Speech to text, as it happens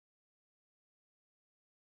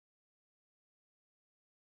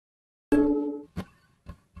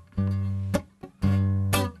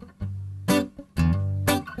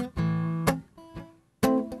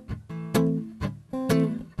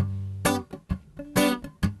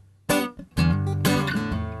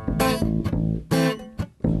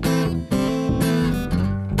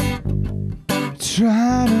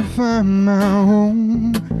try to find my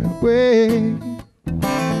own way,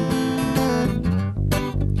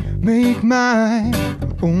 make my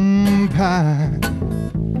own path.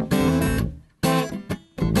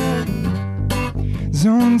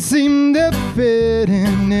 Don't seem to fit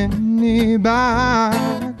in any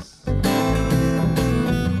box.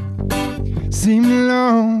 Seem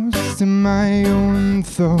lost in my own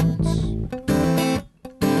thoughts.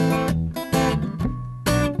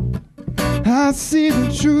 I see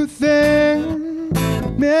the truth in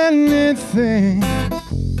many things.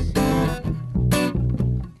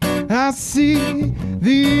 I see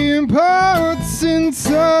the importance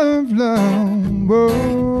of love.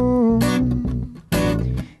 Whoa.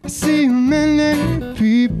 I see many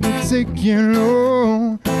people taking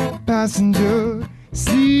low passenger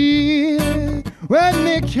seat when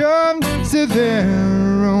it comes to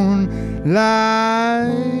their own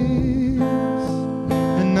lives.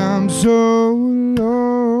 And I'm so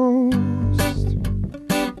lost,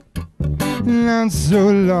 and I'm so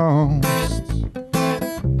lost.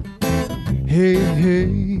 Hey,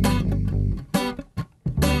 hey.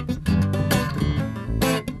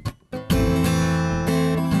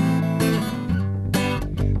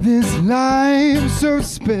 This life so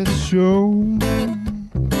special.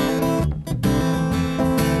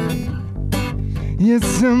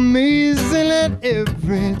 It's amazing at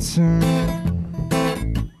every turn.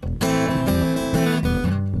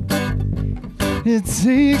 It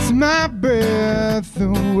takes my breath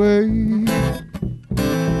away.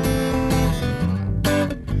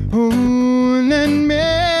 Oh, and it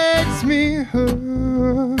makes me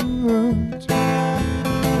hurt.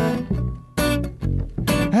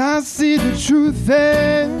 I see the truth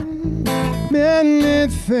in many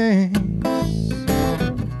things.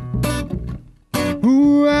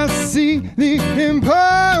 Ooh, I see the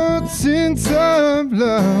importance of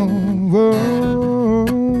love. Oh,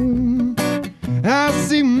 I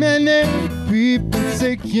see many people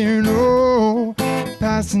taking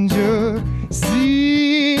passenger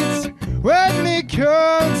seats when it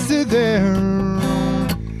comes to their own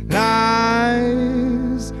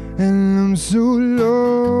lives. And I'm so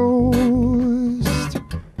lost,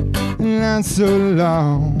 and I'm so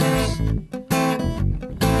lost.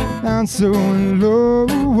 I'm so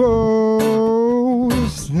lost,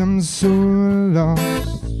 I'm so lost.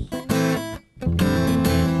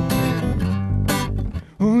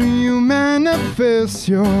 Oh, you manifest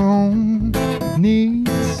your own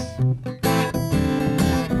needs,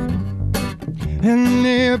 and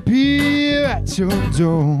they appear at your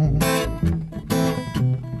door.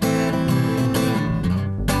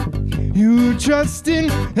 You trust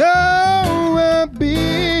in your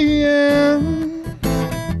well-being,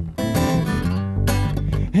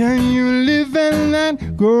 and you live in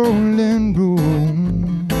that golden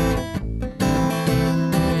room.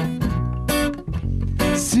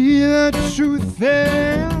 See the truth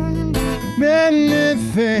in many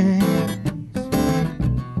things.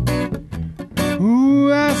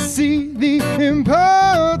 Ooh, I see the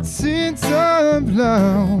importance of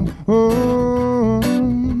love. Oh,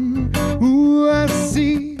 ooh, I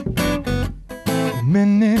see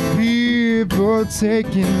many people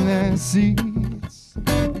taking their seats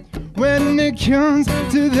when it comes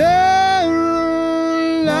to their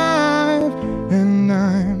own life. And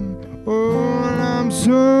I'm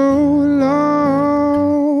so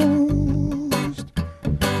lost,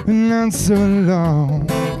 and I'm so lost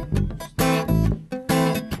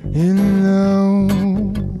in love,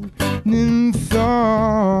 in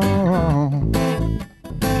thought.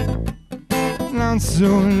 I'm so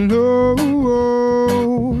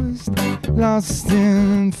lost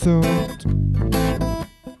in thought.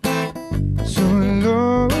 So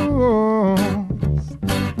lost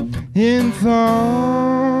in thought.